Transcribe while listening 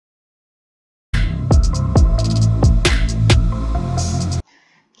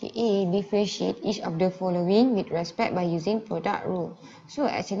A, differentiate each of the following with respect by using product rule. So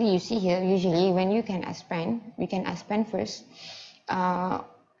actually you see here, usually when you can expand, we can expand first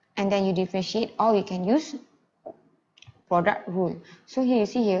and then you differentiate, or you can use product rule. So here you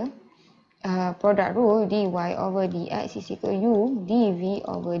see here, product rule, dy over dx is equal to u dv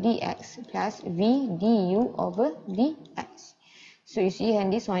over dx plus v du over dx. So you see,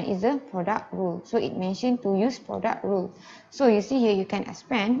 and this one is the product rule. So it mentioned to use product rule. So you see here, you can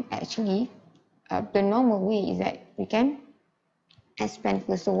expand. Actually, the normal way is that we can expand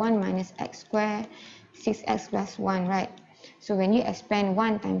first. So 1 minus x squared, 6x plus 1, right? So when you expand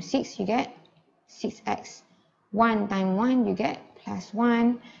 1 times 6, you get 6x. 1 times 1, you get plus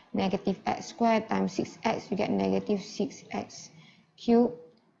 1. Negative x squared times 6x, you get negative 6x cubed.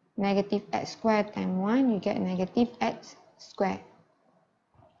 Negative x squared times 1, you get negative x squared.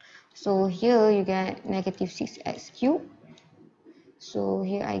 So here you get negative 6x cubed. So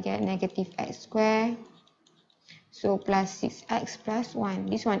here I get negative x squared. So plus 6x plus 1.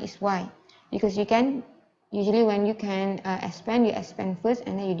 This one is y. Because you can, usually when you can expand, you expand first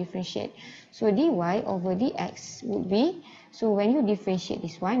and then you differentiate. So dy over dx would be, so when you differentiate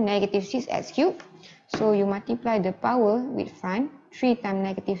this one, negative 6x cubed. So you multiply the power with front. 3 times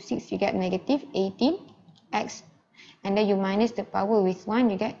negative 6, you get negative 18x. And then you minus the power with 1,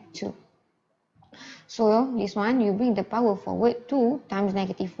 you get 2. So this one, you bring the power forward. 2 times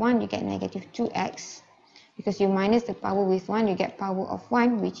negative 1, you get negative 2x. Because you minus the power with 1, you get power of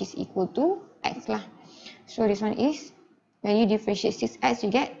 1, which is equal to x lah. So this one is, when you differentiate 6x,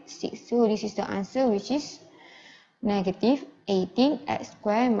 you get 6. So this is the answer, which is negative 18x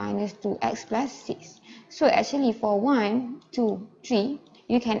squared minus 2x plus 6. So actually for 1, 2, 3,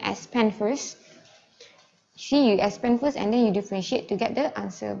 you can expand first. See, you expand first and then you differentiate to get the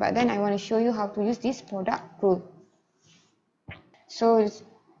answer. But then I want to show you how to use this product rule. So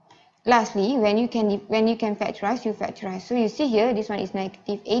lastly, when you can factorize, you factorize. So you see here, this one is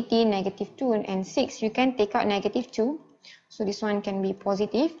negative 18, negative 2, and 6. You can take out negative 2. So this one can be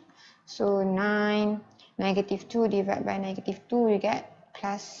positive. So 9, negative 2 divided by negative 2, you get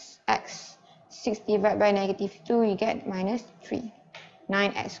plus x. 6 divided by negative 2, you get minus 3.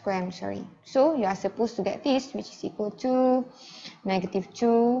 9x squared, I'm sorry. So you are supposed to get this, which is equal to negative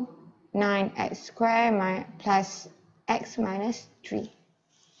 2, 9x squared plus x minus 3.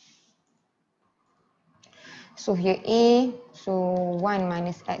 So here A, so 1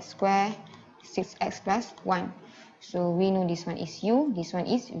 minus x squared, 6x plus 1. So we know this one is u, this one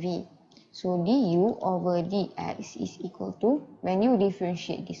is v. So du over dx is equal to, when you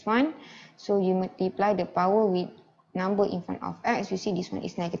differentiate this one, so you multiply the power with number in front of x. You see this one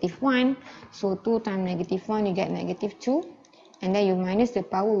is negative 1. So 2 times negative 1, you get negative 2. And then you minus the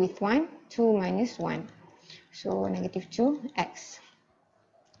power with 1. 2 minus 1. So negative 2x.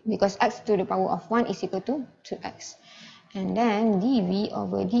 Because x to the power of 1 is equal to 2x. And then dv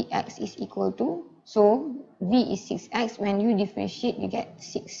over dx is equal to, so v is 6x. When you differentiate, you get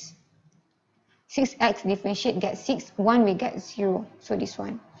 6. 6x differentiate, get 6. 1 we get 0. So this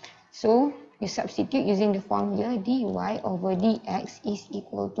one. So you substitute using the formula dy over dx is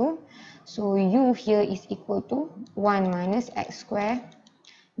equal to, so u here is equal to 1 minus x squared,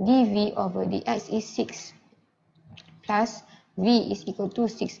 dv over dx is 6, plus v is equal to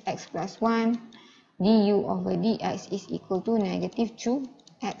 6x plus 1, du over dx is equal to negative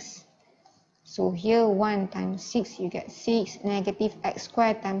 2x. So here 1 times 6, you get 6, negative x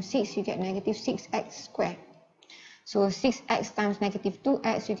squared times 6, you get negative 6x squared. So 6x times negative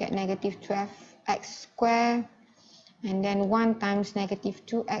 2x, you get negative 12x squared. And then 1 times negative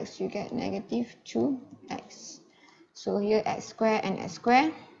 2x, you get negative 2x. So here x squared and x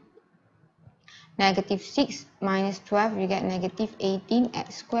squared. Negative 6 minus 12, you get negative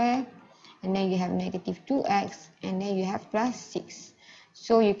 18x squared. And then you have negative 2x. And then you have plus 6.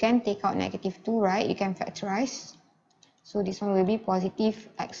 So you can take out negative 2, right? You can factorize. So this one will be positive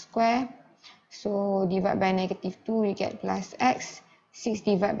x squared. So divide by negative 2, you get plus x. 6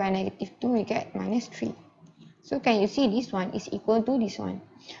 divided by negative 2, you get minus 3. So can you see this one is equal to this one?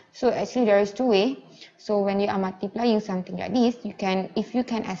 So actually there is two ways. So when you are multiplying something like this, you can, if you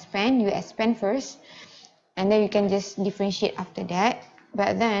can expand, you expand first. And then you can just differentiate after that.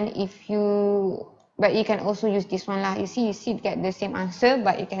 But then if you, but you can also use this one lah. You see get the same answer,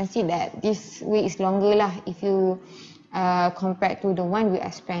 but you can see that this way is longer lah if you compare to the one we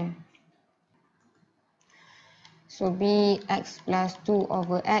expand. So b x plus 2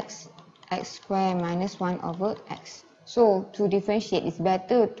 over x, x squared minus 1 over x. So to differentiate, it's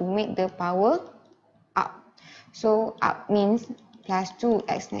better to make the power up. So up means plus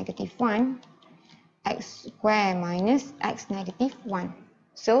 2x negative 1, x squared minus x negative 1.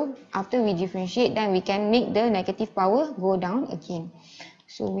 So after we differentiate, then we can make the negative power go down again.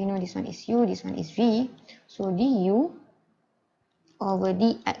 So we know this one is u, this one is v. So du over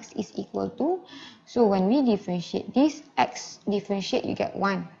dx is equal to, so when we differentiate this, x differentiate, you get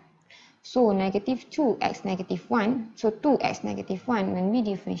 1. So negative 2x negative 1, so 2x negative 1, when we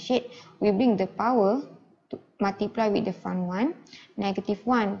differentiate, we bring the power to multiply with the front one. Negative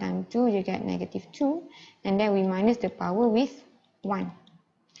 1 times 2, you get negative 2, and then we minus the power with 1.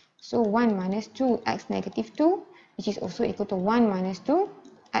 So 1 minus 2x negative 2, which is also equal to 1 minus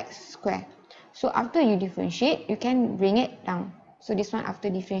 2x squared. So after you differentiate, you can bring it down. So this one after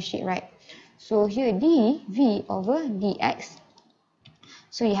differentiate, right? So here dv over dx.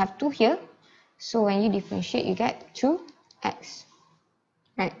 So you have 2 here. So when you differentiate, you get 2x.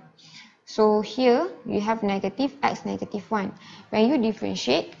 Right? So here you have negative x negative 1. When you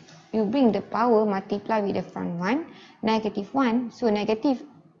differentiate, you bring the power multiply with the front one. Negative 1. So negative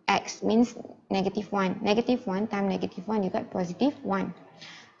x means negative 1. Negative 1 times negative 1, you get positive 1.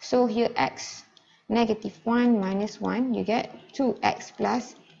 So here x negative 1 minus 1, you get 2x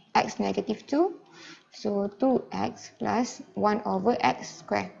plus x negative 2. So 2x plus 1 over x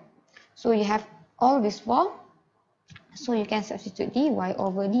squared. So you have all these 4. So you can substitute dy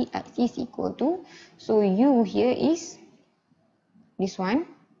over dx is equal to, so u here is this one,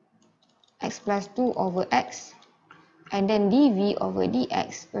 x plus 2 over x. And then dv over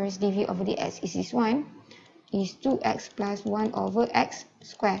dx, whereas dv over dx is this one, is 2x plus 1 over x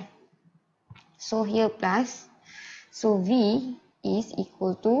squared. So here plus, so v is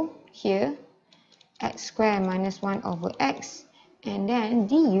equal to here x squared minus 1 over x, and then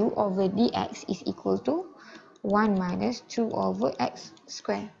du over dx is equal to 1 minus 2 over x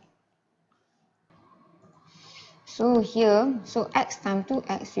squared. So here, so x times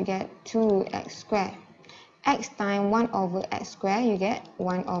 2x, you get 2x squared. X times 1 over x squared, you get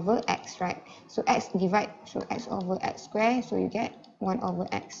 1 over x, right? So x divide, so x over x squared, so you get 1 over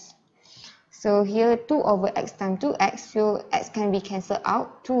x. So here 2 over x times 2x, so x can be cancelled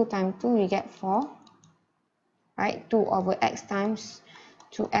out. 2 times 2, you get 4. Right? 2 over x times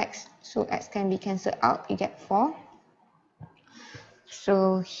 2x, so x can be cancelled out, you get 4.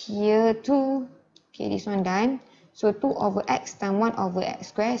 So here 2, okay, this one done. So 2 over x times 1 over x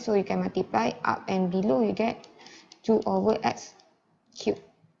squared, so you can multiply up and below, you get 2 over x cubed.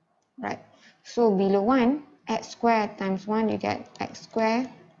 Right? So below 1, x squared times 1, you get x squared.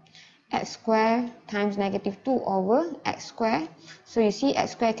 X squared times negative 2 over x squared. So you see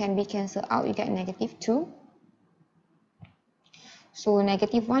x squared can be cancelled out, you get negative 2. So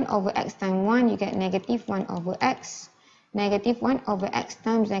negative 1 over x times 1, you get negative 1 over x. Negative 1 over x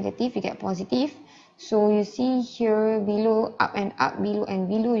times negative, you get positive. So you see here below, up and up, below and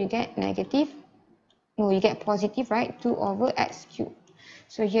below, you get negative. No, you get positive, right? 2 over x cubed.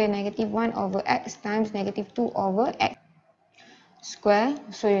 So here negative 1 over x times negative 2 over x square.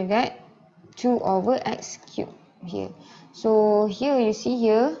 So you get 2 over x cubed here. So here you see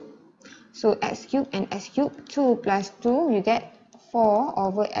here, so x cubed and x cubed, 2 plus 2, you get 4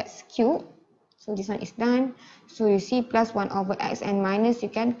 over x cubed. So this one is done. So you see plus 1 over x and minus, you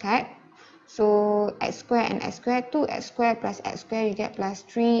can cut. So x squared and x squared, 2x squared plus x squared, you get plus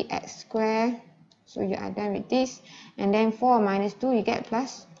 3x squared. So you are done with this. And then 4 minus 2, you get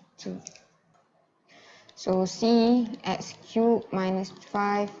plus 2. So C x cubed minus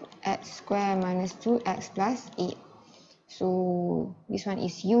 5x squared minus 2x plus 8. So this one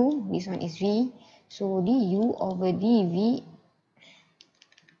is u, this one is v. So du over dv.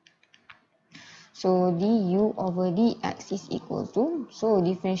 So du over dx is equal to, so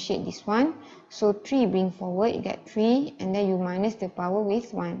differentiate this one. So 3 bring forward, you get 3, and then you minus the power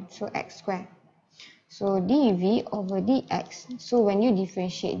with 1, so x squared. So dv over dx, so when you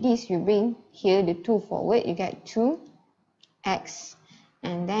differentiate this, you bring here the 2 forward, you get 2x.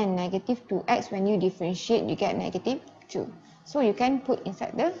 And then negative 2x, when you differentiate, you get negative 2. So you can put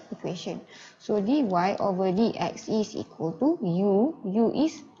inside the equation. So dy over dx is equal to u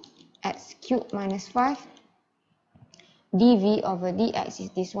is x cubed minus 5. dv over dx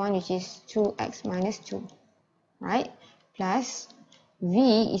is this one, which is 2x minus 2. Right? Plus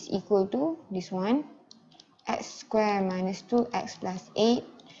v is equal to this one, x squared minus 2x plus 8.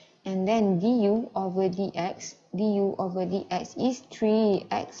 And then du over dx is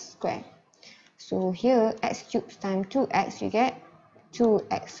 3x squared. So here x cubed times 2x, you get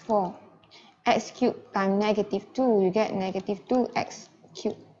 2x4. X cubed times negative 2, you get negative 2x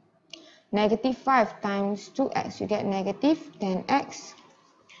cubed. Negative 5 times 2x, you get negative 10x.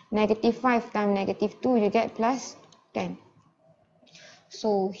 Negative 5 times negative 2, you get plus 10.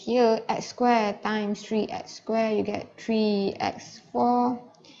 So here x squared times 3x squared, you get 3x4.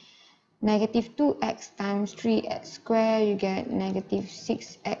 Negative 2x times 3x squared, you get negative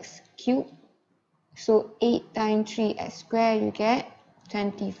 6x cubed. So 8 times 3x squared, you get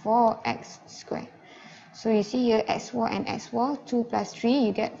 24x squared. So you see here x4 and x4, 2 plus 3,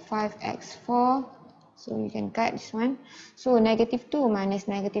 you get 5x4. So you can cut this one. So negative 2 minus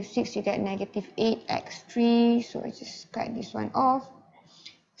negative 6, you get negative 8x3. So I just cut this one off.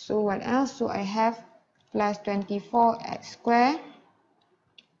 So what else? So I have plus 24x squared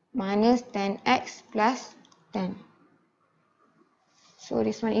minus 10x plus 10. So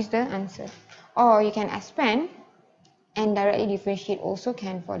this one is the answer. Or you can expand and directly differentiate also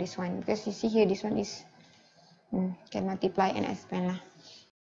can for this one. Because you see here this one is can multiply and expand lah.